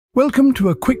Welcome to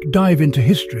a quick dive into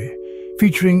history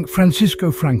featuring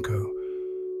Francisco Franco.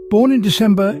 Born in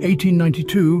December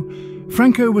 1892,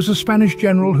 Franco was a Spanish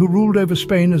general who ruled over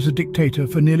Spain as a dictator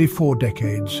for nearly 4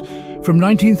 decades, from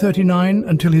 1939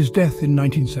 until his death in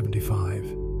 1975.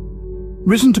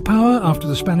 Risen to power after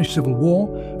the Spanish Civil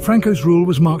War, Franco's rule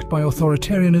was marked by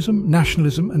authoritarianism,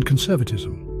 nationalism and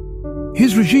conservatism.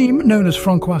 His regime, known as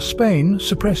Francoist Spain,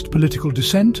 suppressed political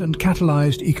dissent and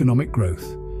catalyzed economic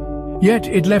growth. Yet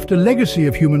it left a legacy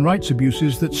of human rights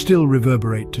abuses that still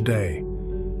reverberate today.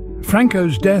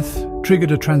 Franco's death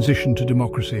triggered a transition to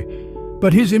democracy,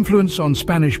 but his influence on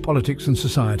Spanish politics and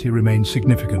society remains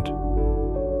significant.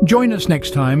 Join us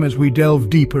next time as we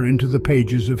delve deeper into the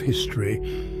pages of history.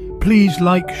 Please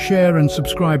like, share and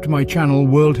subscribe to my channel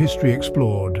World History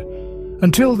Explored.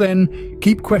 Until then,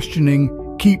 keep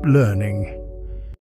questioning, keep learning.